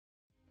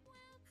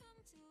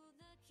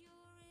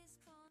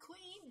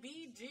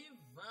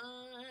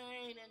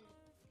QueenB.Divine and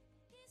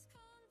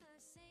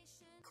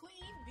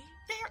Queen B.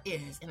 There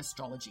is an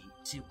astrology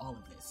to all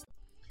of this.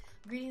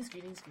 Greetings.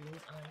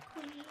 I'm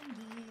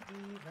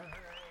QueenB.Divine.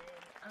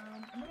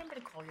 Remember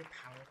to call your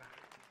power back.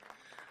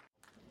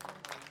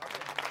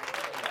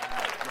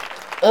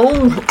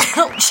 Oh,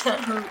 ouch,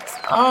 that hurts.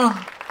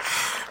 Oh,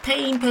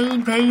 pain.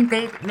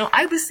 No,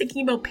 I was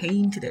thinking about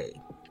pain today.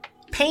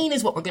 Pain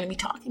is what we're going to be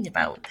talking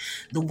about.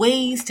 The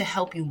ways to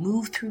help you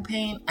move through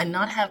pain and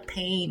not have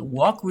pain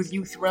walk with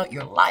you throughout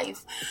your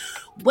life.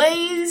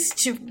 Ways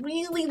to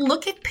really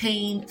look at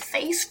pain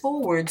face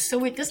forward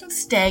so it doesn't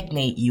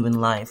stagnate you in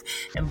life.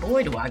 And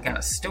boy, do I got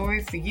a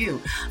story for you.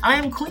 I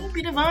am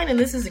QueenB.Divine and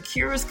this is a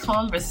Curious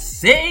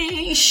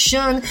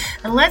Conversation.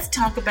 And let's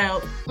talk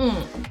about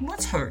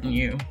what's hurting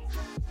you.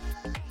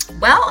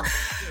 Well,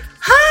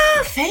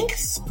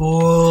 thanks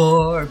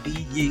for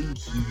being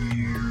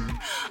here.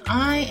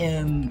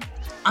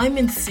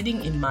 I'm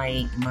sitting in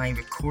my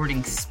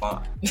recording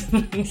spot.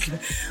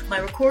 My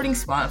recording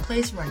spot, a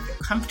place where I feel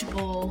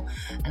comfortable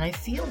and I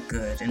feel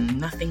good and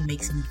nothing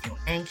makes me feel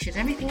anxious.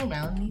 Everything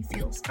around me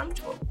feels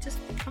comfortable, just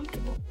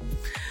comfortable.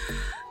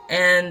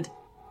 And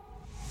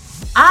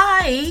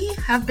I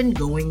have been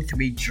going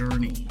through a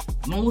journey.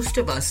 Most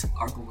of us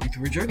are going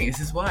through a journey. This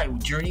is why.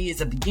 Journey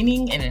is a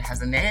beginning and it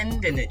has an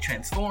end and it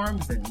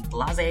transforms and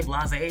blase,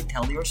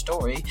 tell your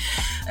story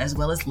as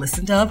well as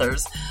listen to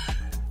others.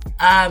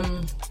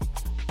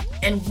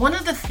 And one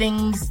of the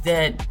things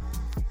that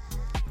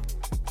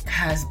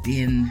has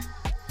been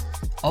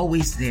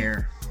always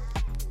there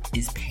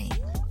is pain.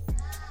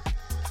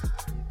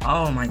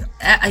 Oh my God.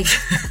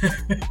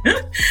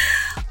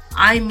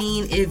 I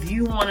mean, if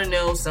you want to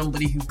know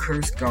somebody who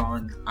cursed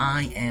God,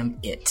 I am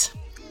it.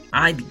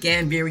 I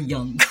began very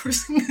young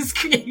cursing this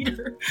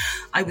creator.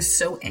 I was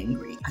so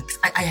angry.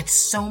 I had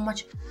so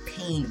much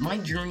pain. My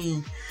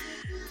journey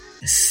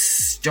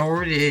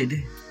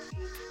started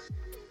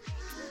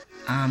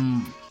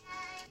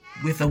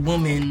with a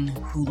woman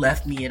who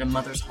left me at a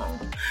mother's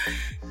home.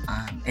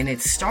 And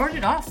it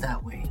started off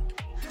that way.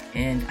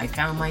 And I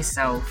found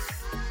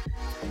myself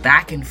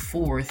back and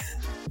forth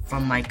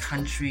from my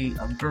country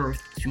of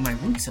birth to my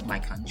roots of my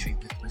country,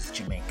 which was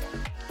Jamaica.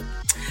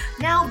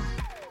 Now,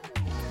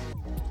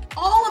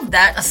 all of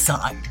that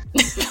aside,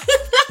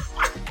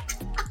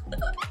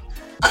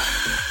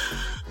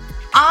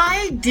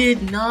 I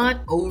did not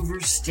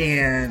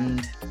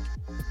understand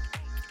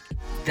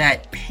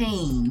that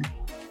pain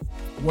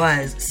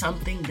was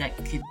something that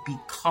could be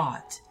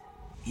caught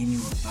in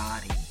your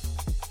body.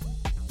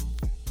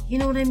 You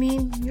know what I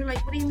mean? You're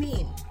like, what do you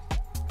mean?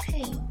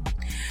 Pain.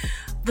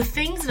 The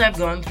things that I've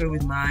gone through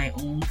with my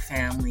own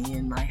family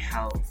and my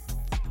health,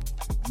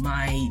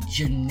 my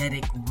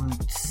genetic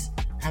roots,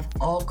 have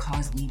all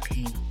caused me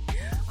pain.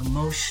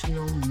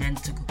 Emotional,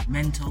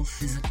 mental,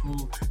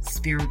 physical,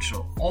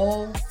 spiritual,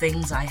 all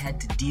things I had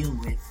to deal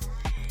with.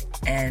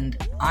 And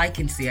I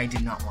can say I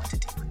did not want to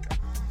deal with them.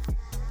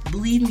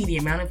 Believe me, the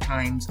amount of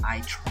times I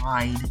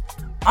tried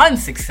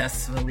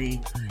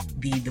unsuccessfully,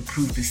 the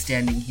proof is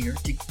standing here,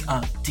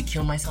 to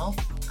kill myself.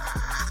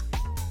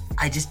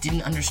 I just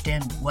didn't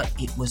understand what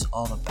it was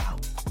all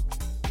about.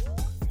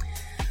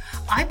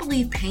 I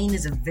believe pain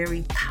is a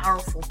very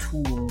powerful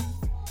tool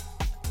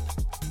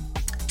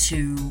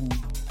to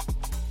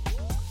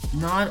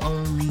not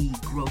only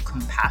grow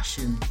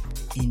compassion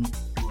in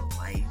your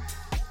life,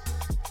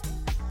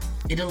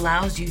 it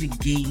allows you to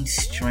gain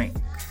strength.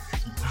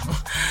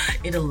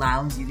 It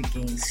allows you to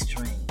gain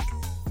strength.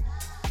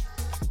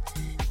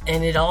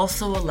 And it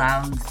also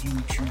allows you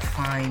to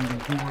find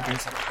the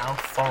borders of how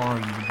far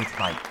you would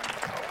like to go.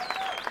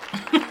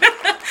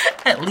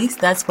 At least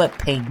that's what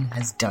pain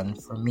has done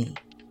for me.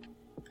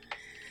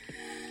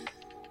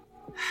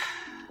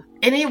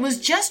 And it was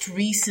just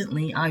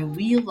recently I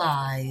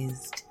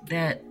realized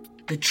that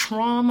the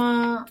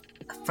trauma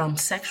from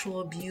sexual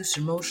abuse,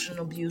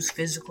 emotional abuse,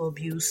 physical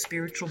abuse,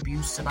 spiritual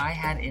abuse that I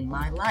had in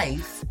my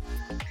life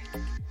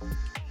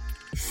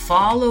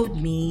followed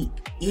me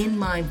in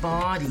my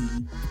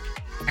body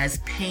as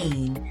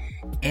pain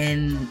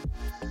and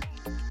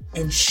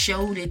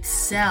showed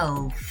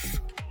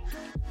itself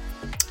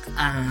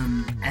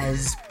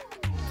as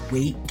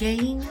weight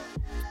gain,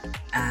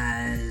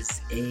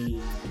 as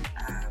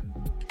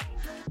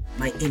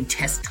my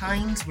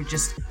intestines were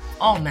just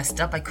all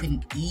messed up. I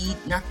couldn't eat.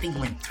 Nothing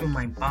went through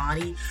my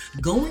body.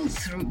 Going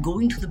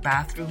to the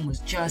bathroom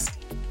was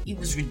it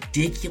was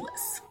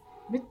ridiculous.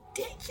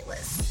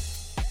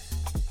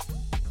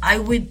 I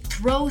would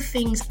throw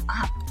things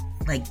up,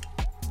 like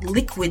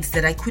liquids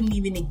that I couldn't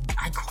even,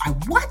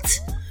 what?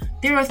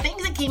 There are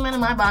things that came out of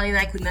my body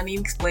that I could not even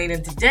explain,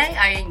 and today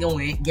I ain't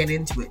going to get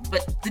into it.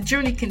 But the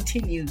journey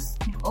continues.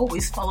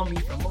 Always follow me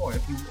for more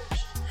if you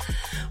wish.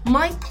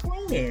 My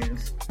point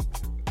is,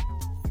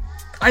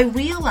 I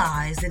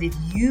realize that if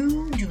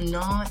you do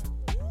not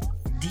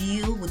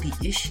deal with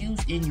the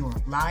issues in your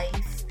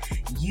life,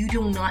 you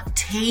do not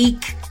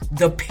take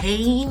the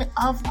pain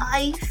of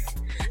life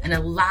and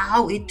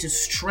allow it to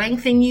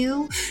strengthen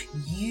you,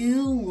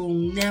 you will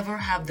never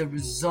have the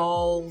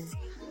resolve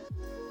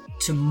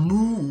to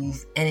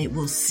move, and it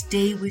will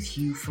stay with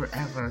you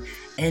forever,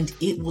 and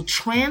it will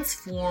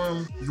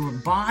transform your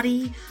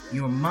body,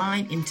 your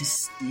mind and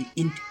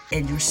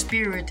your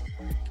spirit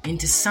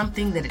into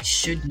something that it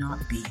should not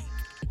be.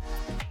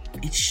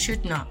 It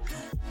should not be.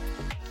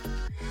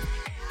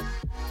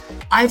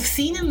 I've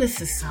seen in this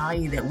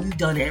society that we've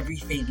done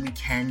everything we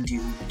can do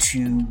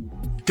to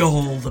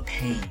dull the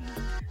pain,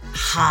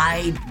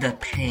 hide the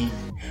pain.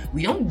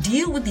 We don't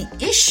deal with the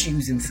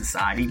issues in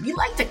society. We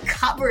like to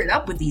cover it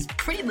up with these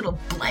pretty little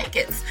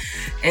blankets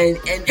and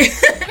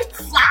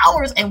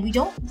flowers, and we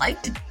don't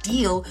like to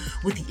deal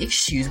with the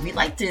issues. We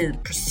like to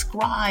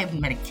prescribe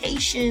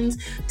medications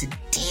to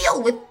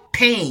deal with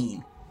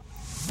pain.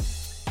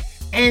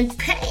 And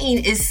pain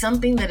is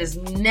something that is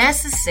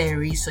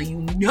necessary, so you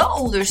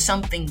know there's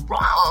something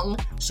wrong,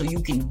 so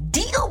you can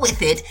deal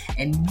with it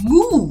and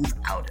move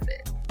out of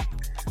it.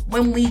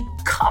 When we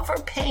cover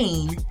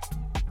pain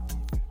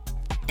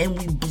and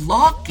we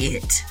block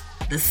it,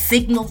 the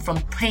signal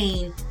from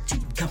pain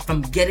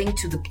from getting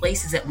to the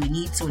places that we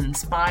need, so it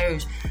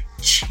inspires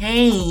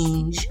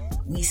change,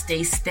 we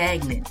stay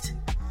stagnant.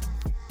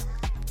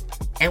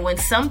 And when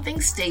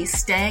something stays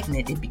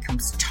stagnant, it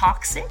becomes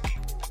toxic.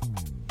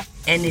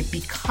 And it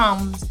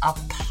becomes a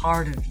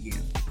part of you.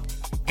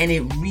 And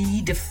it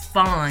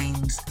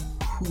redefines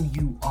who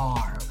you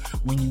are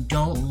when you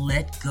don't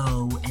let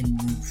go and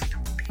move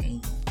through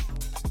pain.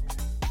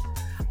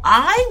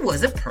 I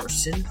was a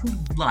person who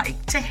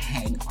liked to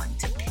hang on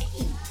to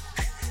pain.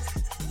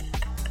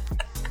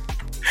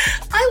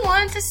 I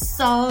wanted to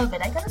solve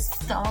it. I gotta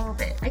solve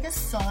it. I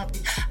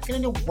gotta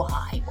know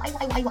why. Why?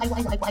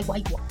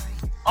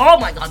 Oh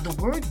my God, the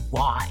word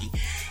why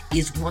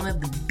is one of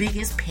the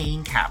biggest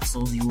pain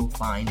capsules you will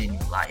find in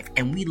your life.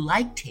 And we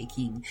like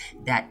taking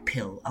that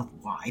pill of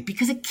why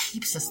because it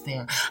keeps us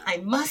there. I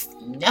must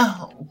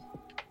know.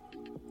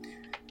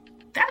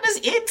 That is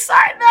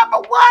insight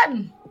number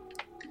one.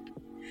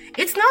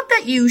 It's not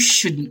that you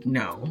shouldn't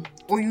know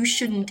or you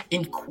shouldn't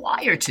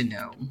inquire to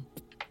know.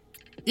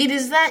 It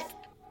is that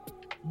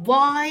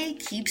why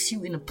keeps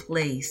you in a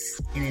place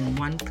and in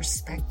one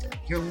perspective.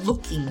 You're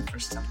looking for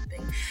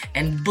something.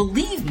 And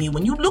believe me,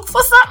 when you look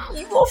for something,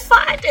 you will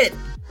find it.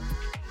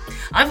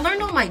 I've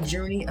learned on my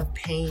journey of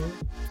pain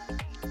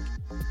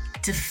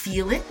to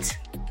feel it.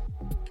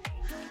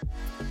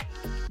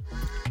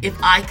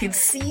 If I can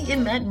see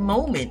in that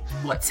moment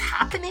what's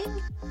happening,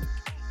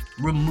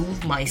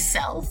 remove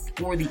myself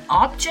or the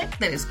object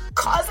that is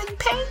causing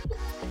pain,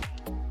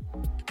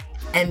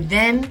 and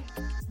then,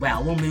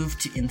 well, we'll move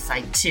to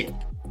insight 2.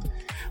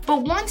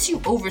 But once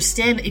you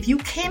understand, if you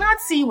cannot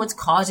see what's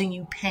causing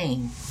you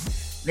pain,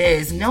 there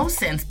is no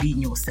sense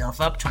beating yourself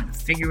up trying to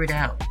figure it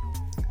out.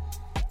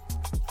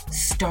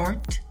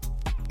 Start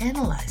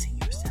analyzing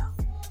yourself,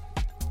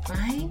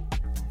 right?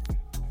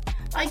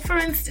 Like for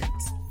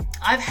instance,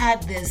 I've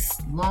had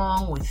this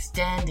long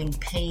withstanding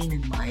pain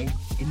in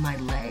my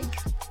leg.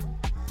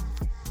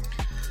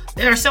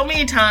 There are so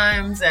many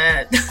times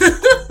that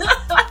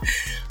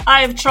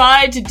I have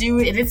tried to do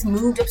it and it's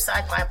moved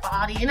upside my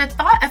body. And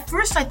at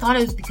first I thought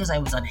it was because I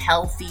was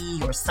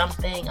unhealthy or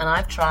something. And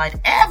I've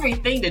tried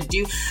everything to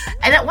do.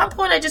 And at one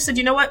point I just said,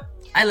 you know what?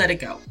 I let it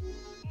go.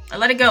 I'm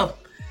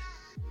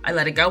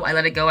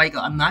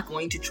not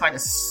going to try to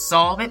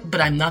solve it, but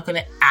I'm not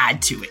going to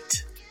add to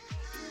it.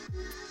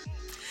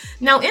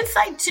 Now,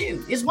 insight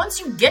 2 is once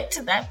you get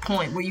to that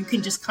point where you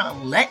can just kind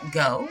of let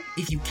go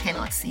if you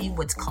cannot see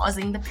what's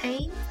causing the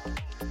pain.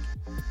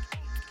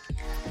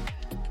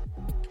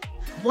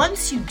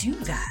 Once you do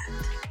that,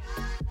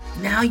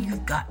 now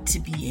you've got to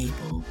be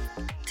able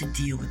to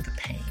deal with the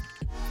pain.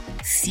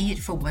 See it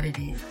for what it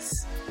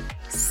is.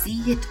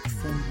 See it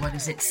for what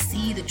is it.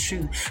 See the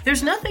truth.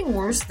 There's nothing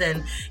worse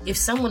than if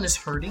someone is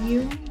hurting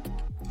you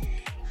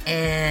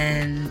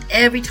and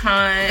every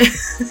time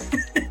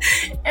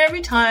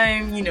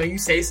you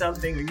say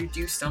something or you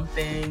do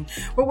something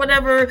or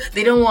whatever,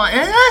 they don't want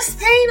pain,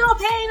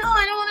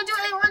 I don't want to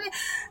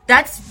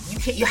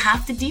do it. You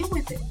have to deal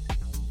with it.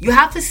 You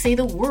have to say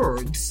the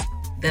words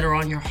that are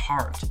on your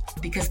heart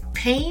because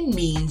pain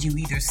means you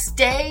either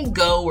stay,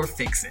 go, or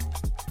fix it.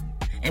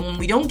 And when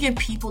we don't give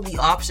people the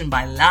option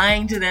by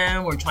lying to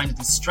them or trying to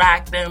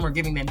distract them or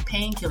giving them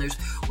painkillers,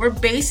 we're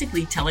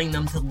basically telling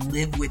them to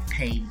live with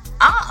pain.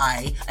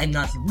 I am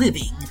not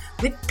living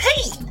with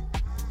pain.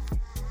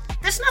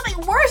 There's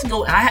nothing worse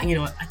going. I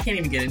can't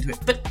even get into it.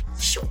 But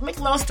make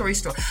a long story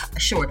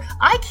short.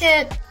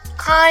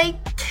 I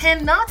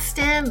cannot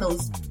stand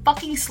those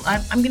fucking.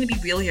 I'm gonna be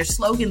real here.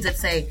 Slogans that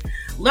say,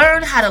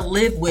 "Learn how to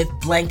live with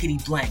blankety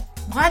blank."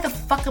 Why the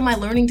fuck am I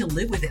learning to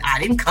live with it? I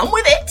didn't come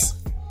with it.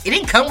 It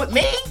didn't come with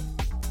me.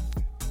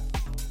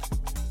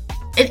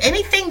 And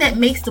anything that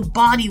makes the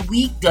body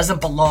weak doesn't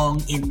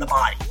belong in the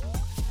body.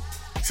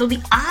 So the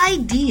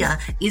idea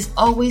is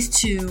always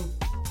to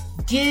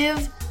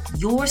give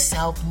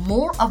yourself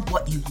more of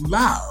what you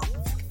love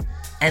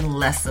and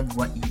less of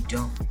what you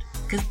don't.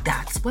 Because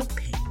that's what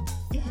pain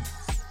is,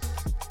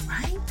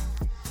 right?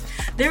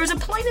 There is a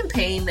point in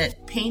pain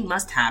that pain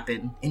must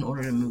happen in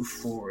order to move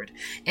forward.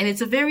 And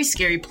it's a very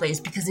scary place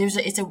because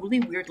it's a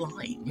really weird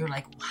line. You're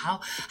like,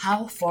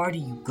 how far do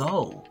you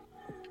go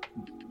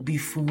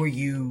before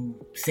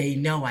you say,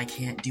 no, I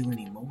can't do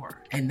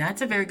anymore? And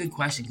that's a very good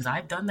question because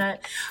I've done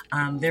that.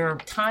 There are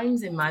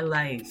times in my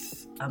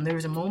life, there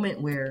was a moment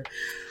where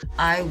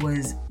I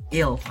was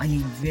ill. I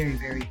mean, very,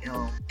 very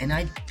ill. And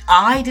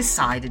I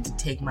decided to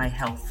take my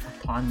health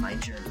upon my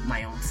journey,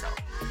 my own self.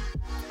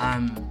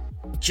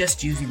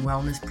 Just using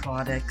wellness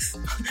products,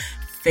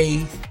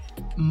 faith,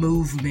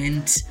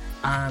 movement,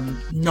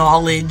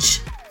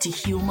 knowledge to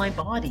heal my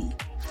body.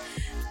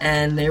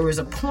 And there was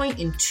a point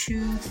in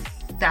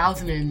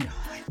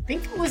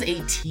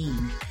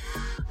 2018,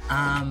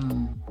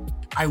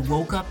 I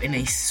woke up in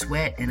a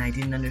sweat and I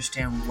didn't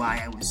understand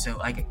why I was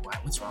so,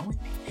 what's wrong with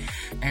me?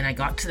 And I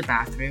got to the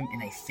bathroom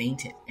and I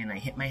fainted and I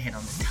hit my head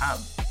on the tub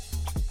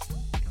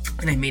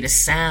and I made a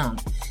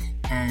sound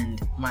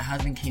and my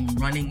husband came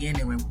running in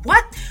and went,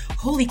 what?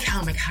 Holy cow,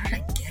 I'm like, how did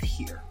I get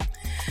here?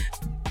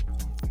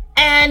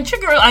 And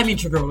trigger alert,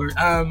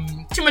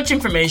 too much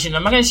information.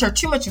 I'm not going to share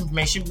too much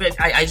information, but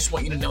I just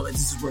want you to know that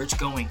this is where it's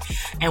going.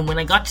 And when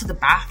I got to the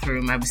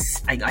bathroom,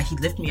 he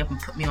lifted me up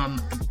and put me on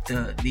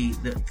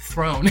the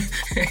throne.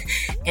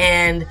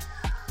 And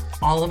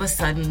all of a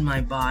sudden,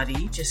 my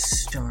body just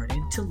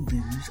started to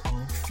lose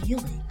all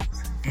feelings.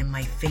 And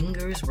my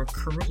fingers were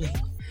curling.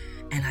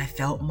 And I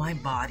felt my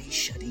body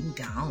shutting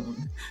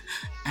down.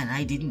 And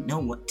I didn't know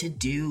what to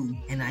do.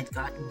 And I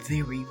got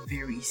very,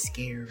 very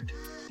scared.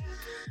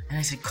 And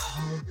I said,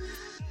 call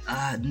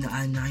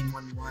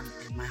 911.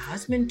 And my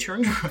husband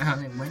turned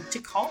around and went to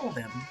call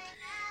them.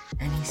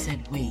 And he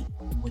said, wait,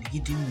 what are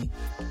you doing?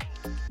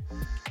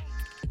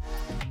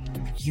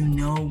 You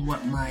know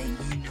what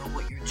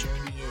your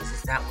journey is.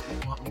 Is that what you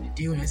want me to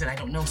do? And I said, I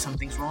don't know,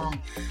 something's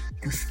wrong.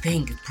 He goes,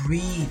 think,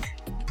 breathe.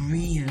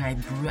 And I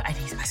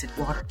said,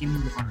 water, give me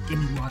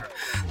water.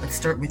 Let's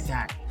start with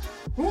that.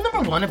 Rule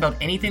number one about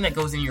anything that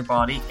goes in your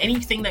body,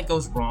 anything that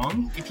goes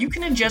wrong, if you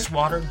can ingest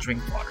water,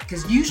 drink water.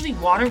 Because usually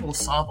water will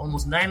solve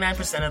almost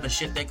 99% of the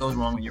shit that goes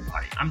wrong with your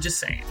body. I'm just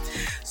saying.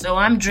 So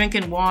I'm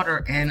drinking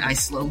water and I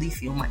slowly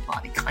feel my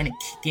body kind of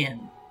kick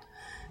in.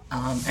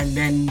 And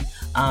then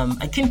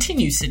I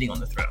continue sitting on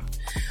the throne.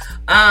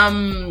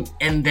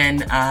 And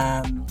then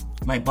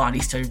my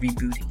body started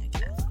rebooting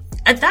again.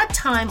 At that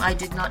time, I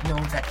did not know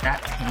that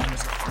pain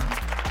was a harm.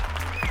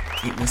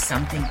 It was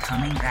something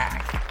coming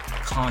back,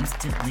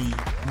 constantly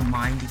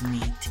reminding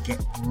me to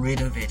get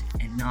rid of it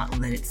and not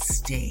let it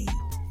stay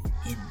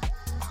in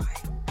my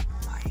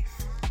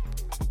life.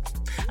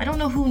 I don't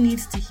know who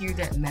needs to hear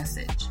that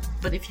message,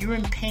 but if you're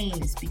in pain,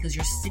 it's because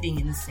you're sitting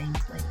in the same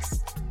place.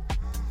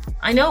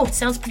 I know, it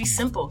sounds pretty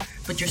simple,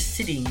 but you're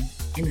sitting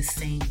in the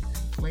same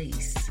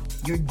place.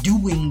 You're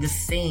doing the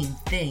same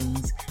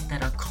things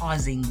that are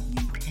causing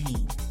you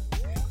pain.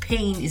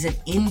 Pain is an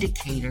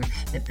indicator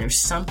that there's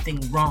something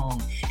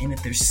wrong, and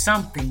if there's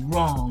something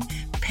wrong,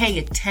 pay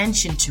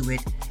attention to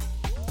it,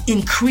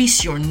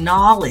 increase your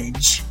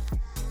knowledge,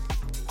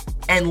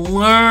 and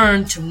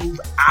learn to move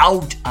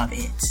out of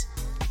it.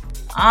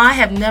 I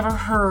have never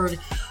heard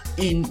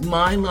in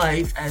my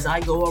life as I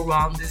go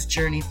around this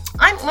journey,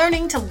 I'm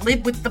learning to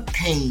live with the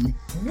pain.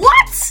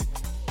 What?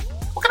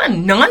 What kind of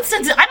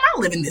nonsense? I'm not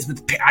living this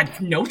with pain.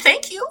 No,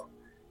 thank you.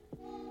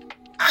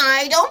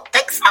 I don't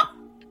think so.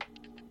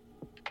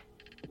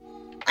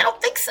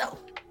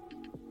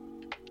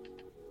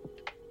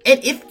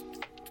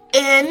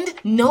 And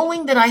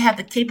knowing that I have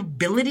the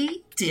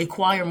capability to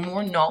acquire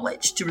more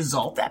knowledge to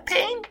resolve that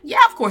pain,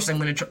 yeah, of course I'm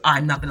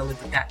not going to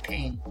live with that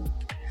pain.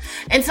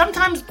 And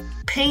sometimes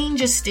pain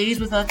just stays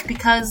with us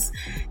because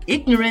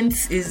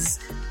ignorance it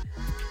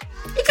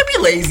could be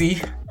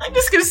lazy. I'm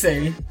just going to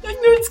say,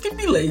 ignorance can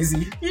be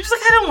lazy. You're just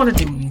like, I don't want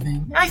to do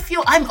anything. I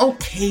feel I'm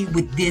okay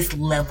with this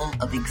level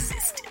of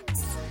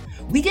existence.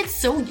 We get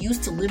so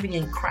used to living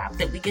in crap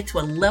that we get to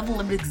a level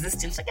of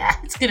existence like,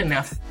 it's good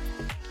enough.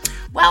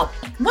 Well,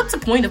 what's the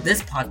point of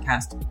this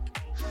podcast?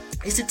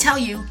 Is to tell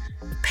you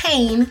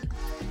pain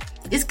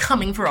is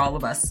coming for all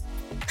of us.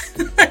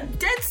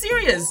 Dead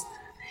serious.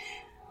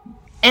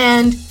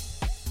 And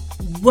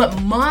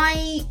what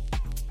my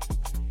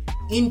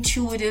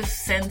intuitive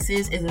sense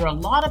is that a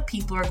lot of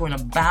people are going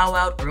to bow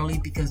out early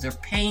because their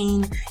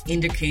pain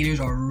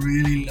indicators are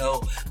really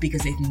low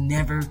because they've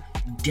never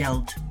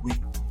dealt with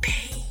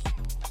pain.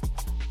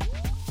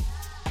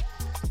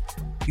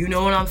 You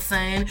know what I'm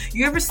saying?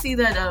 You ever see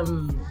that,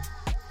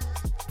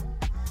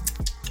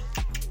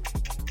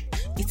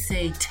 it's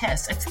a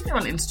test. I've seen it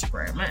on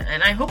Instagram,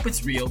 and I hope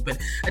it's real, but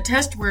a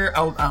test where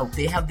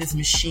they have this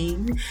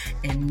machine,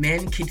 and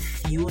men can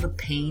feel the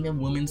pain of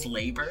women's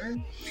labor,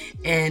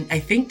 and I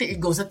think that it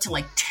goes up to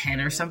like 10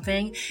 or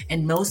something,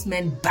 and most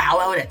men bow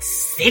out at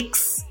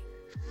 6.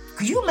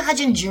 Could you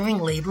imagine during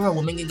labor a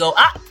woman can go,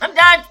 I'm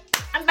done,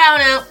 I'm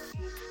bowing out,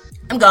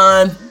 I'm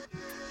gone,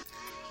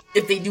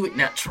 if they do it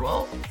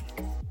natural?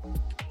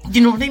 Do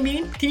you know what I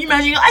mean? Can you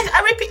imagine?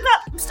 I repeat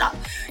that. Stop.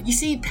 You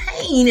see,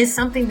 pain is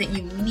something that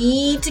you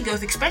need to go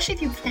through, especially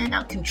if you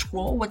cannot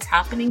control what's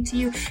happening to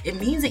you. It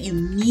means that you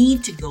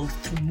need to go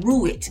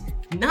through it,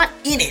 not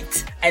in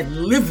it,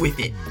 and live with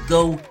it.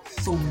 Go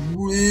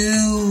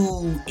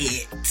through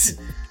it.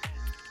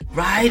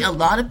 Right? A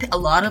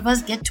lot of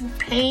us get to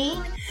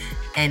pain,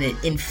 and it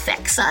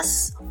infects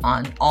us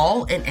on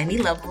all and any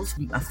levels,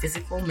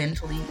 physical,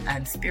 mentally,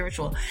 and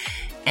spiritual.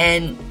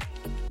 And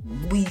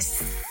we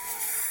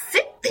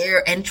sit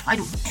there and try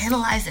to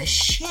analyze the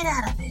shit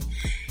out of it.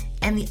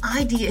 And the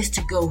idea is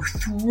to go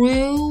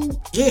through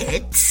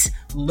it,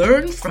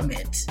 learn from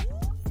it,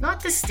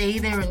 not to stay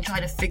there and try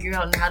to figure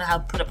out how to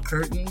put up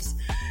curtains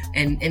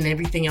and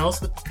everything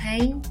else with the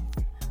pain.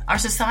 Our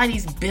society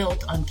is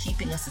built on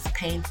keeping us as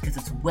pain because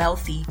it's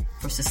wealthy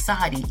for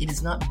society. It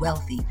is not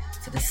wealthy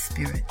for the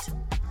spirit.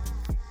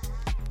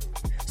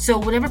 So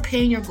whatever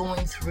pain you're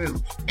going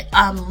through,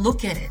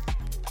 look at it.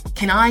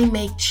 Can I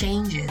make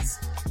changes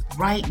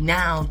right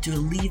now to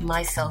relieve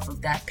myself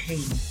of that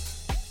pain?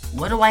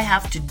 What do I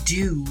have to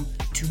do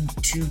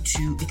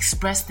to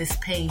express this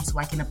pain so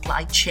I can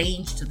apply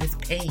change to this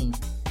pain?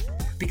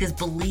 Because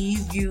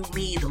believe you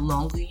me, the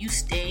longer you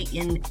stay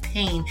in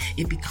pain,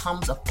 it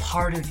becomes a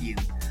part of you,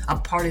 a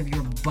part of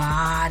your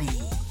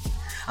body,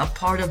 a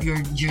part of your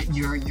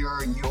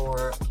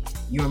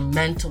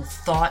mental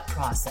thought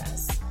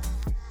process.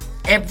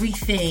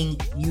 Everything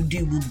you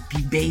do will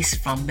be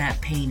based from that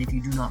pain if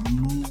you do not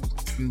move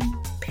through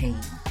pain.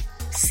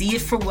 See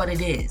it for what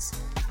it is.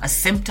 A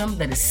symptom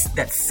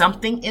that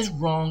something is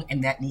wrong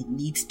and that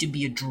needs to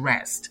be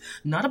addressed.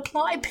 Not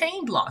apply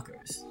pain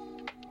blockers.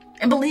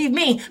 And believe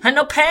me, I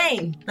know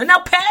pain. I know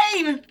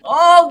pain.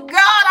 Oh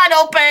God, I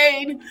know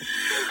pain.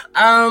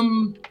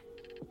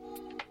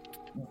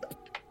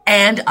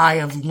 And I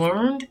have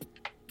learned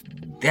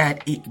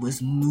that it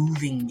was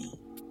moving me.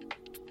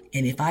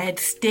 And if I had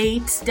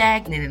stayed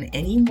stagnant in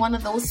any one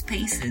of those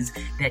spaces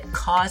that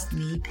caused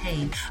me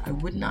pain, I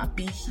would not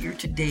be here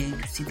today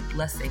to see the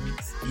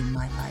blessings in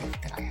my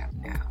life that I have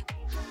now.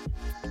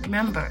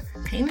 Remember,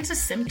 pain is a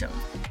symptom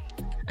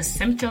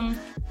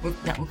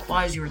that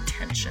requires your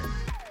attention,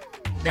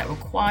 that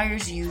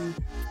requires you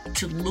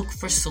to look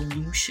for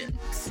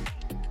solutions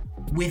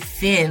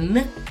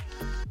within,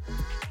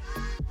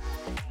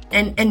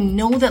 and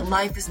know that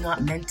life is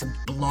not meant to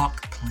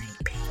block pain.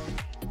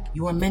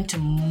 You are meant to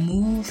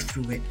move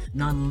through it,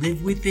 not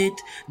live with it,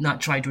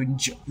 not try to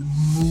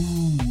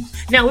move.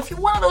 Now, if you're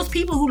one of those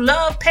people who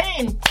love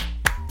pain,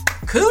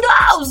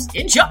 kudos,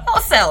 enjoy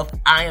yourself.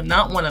 I am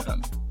not one of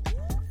them.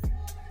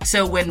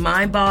 So when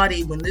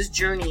this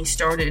journey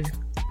started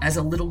as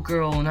a little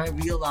girl, and I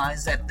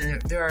realized that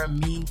there are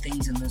mean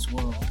things in this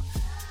world,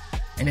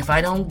 and if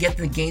I don't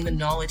gain the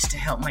knowledge to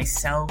help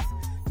myself,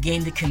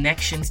 gain the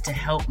connections to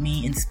help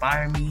me,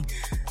 inspire me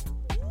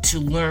to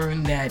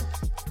learn that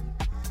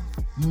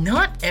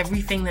not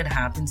everything that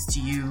happens to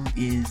you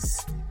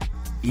is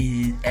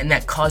and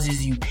that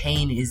causes you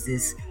pain is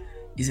this,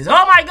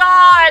 oh my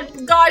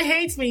God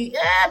hates me.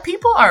 Yeah,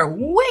 people are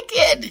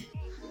wicked.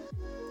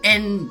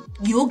 And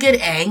you'll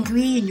get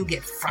angry and you'll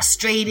get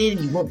frustrated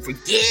and you won't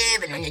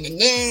forgive.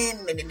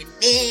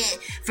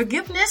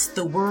 Forgiveness,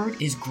 the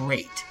word is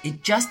great.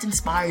 It just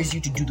inspires you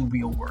to do the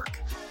real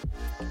work.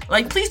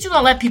 Like, please do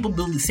not let people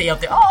say out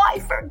there, oh, I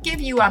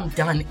forgive you, I'm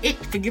done.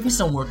 Forgiveness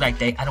don't work like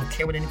that. I don't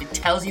care what anybody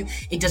tells you.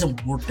 It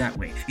doesn't work that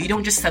way. You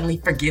don't just suddenly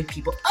forgive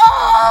people.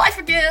 Oh, I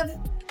forgive.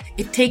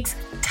 It takes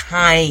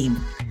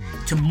time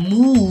to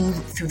move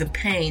through the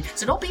pain.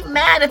 So don't be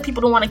mad if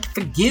people don't want to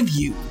forgive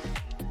you.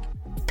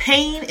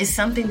 Pain is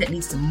something that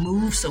needs to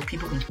move so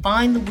people can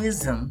find the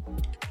wisdom,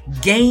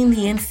 gain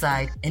the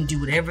insight, and do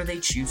whatever they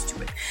choose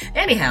to it.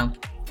 Anyhow,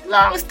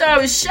 long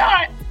story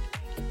short,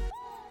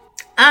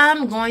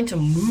 I'm going to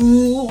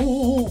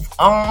move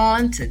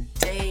on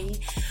today.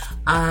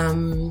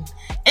 And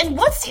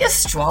what's the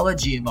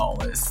astrology of all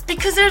this?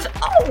 Because there's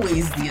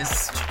always the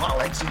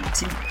astrology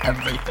to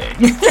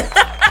everything.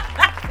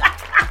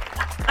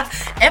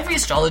 Every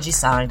astrology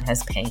sign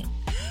has pain.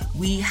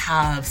 We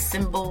have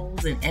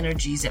symbols and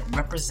energies that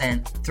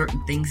represent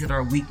certain things that are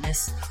our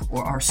weakness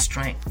or our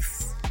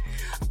strengths.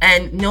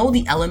 And know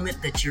the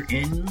element that you're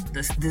in.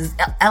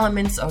 The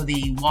elements are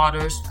the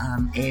waters,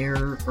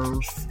 air,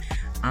 earth,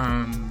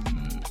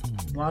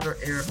 water,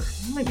 air.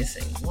 What am I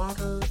missing?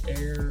 Water,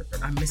 air.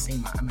 I'm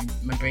missing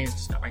my brain is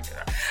just not right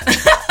there.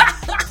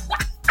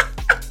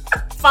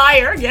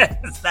 Fire,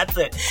 yes, that's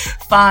it.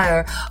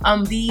 Fire.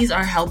 These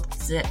are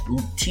helps that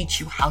teach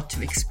you how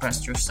to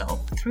express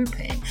yourself through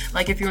pain.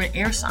 Like if you're an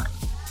air sign,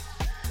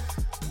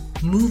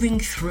 moving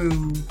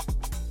through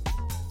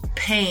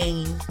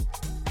pain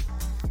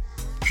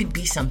could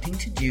be something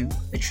to do,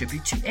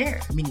 attribute to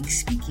air, meaning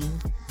speaking,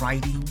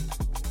 writing,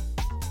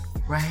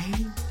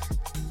 right?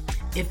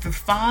 If you're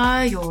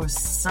fire or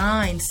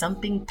sign,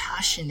 something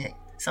passionate,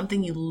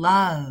 something you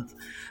love,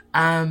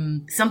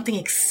 something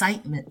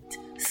excitement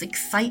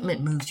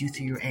moves you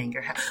through your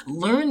anger.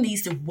 Learn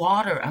these to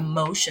water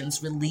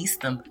emotions, release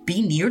them,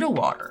 be near to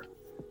water.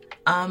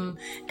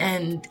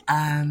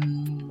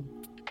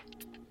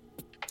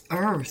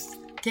 earth.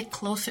 Get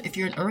closer. If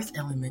you're an earth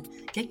element,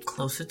 get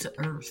closer to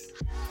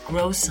earth.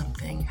 Grow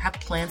something. Have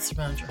plants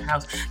around your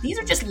house. These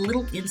are just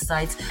little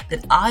insights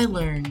that I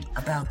learned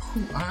about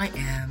who I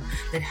am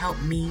that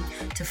help me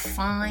to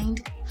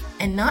find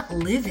and not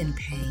live in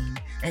pain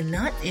and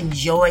not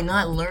enjoy,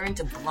 not learn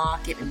to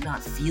block it and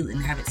not feel it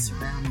and have it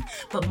surround me,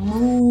 but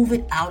move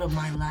it out of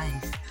my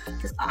life.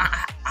 Because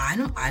I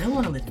don't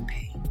want to live in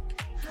pain.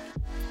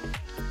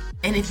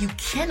 And if you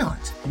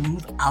cannot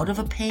move out of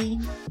a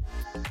pain,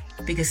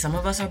 because some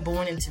of us are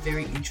born into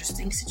very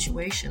interesting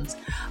situations,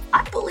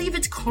 I believe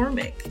it's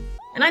karmic.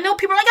 And I know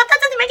people are like, that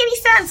doesn't make any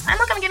sense. I'm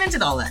not going to get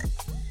into all that.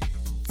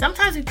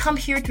 Sometimes we come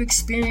here to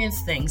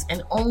experience things,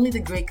 and only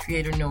the great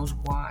creator knows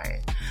why.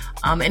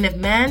 And if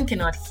man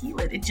cannot heal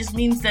it, it just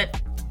means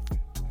that,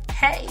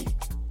 hey,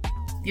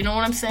 you know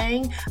what I'm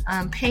saying?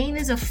 Pain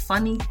is a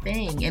funny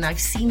thing, and I've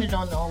seen it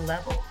on all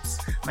levels.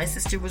 My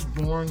sister was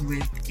born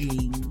with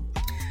a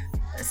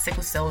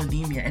sickle cell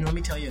anemia, and let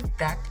me tell you,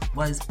 that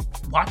was,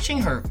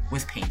 watching her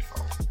was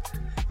painful,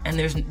 and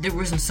there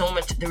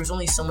was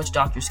only so much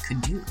doctors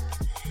could do,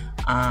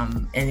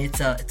 and it's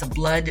a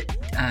blood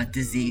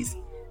disease.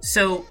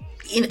 So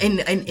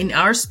in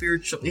our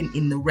spiritual,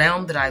 in the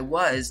realm that I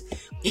was,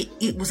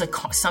 it was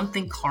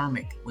something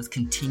karmic was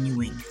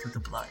continuing through the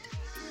blood,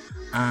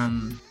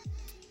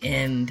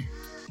 and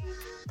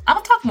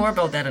I'll talk more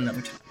about that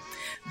another time.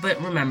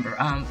 But remember,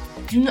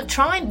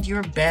 try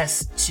your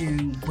best to,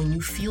 when you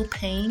feel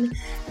pain,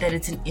 that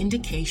it's an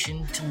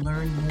indication to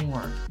learn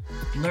more.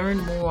 Learn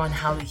more on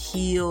how to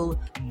heal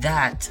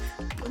that.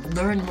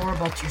 Learn more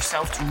about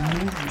yourself, to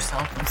remove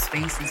yourself from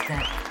spaces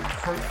that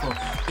are hurtful.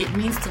 It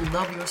means to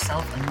love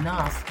yourself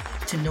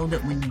enough to know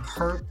that when you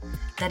hurt,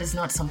 that is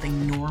not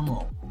something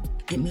normal.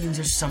 It means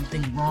there's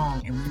something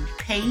wrong. And when you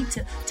pay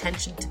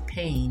attention to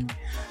pain,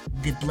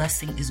 the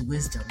blessing is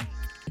wisdom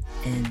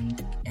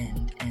and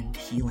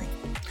healing.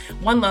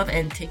 One love,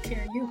 and take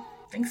care of you.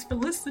 Thanks for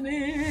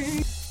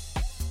listening.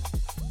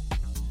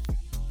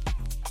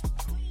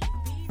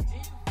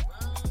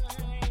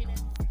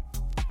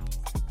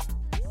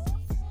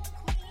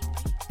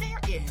 There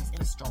is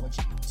an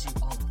astrology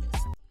to all of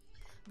this.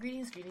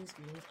 Greetings.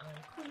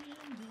 I'm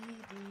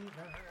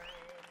QueenB.Divine.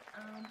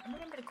 And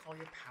what I'm going to call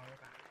your power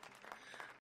guide.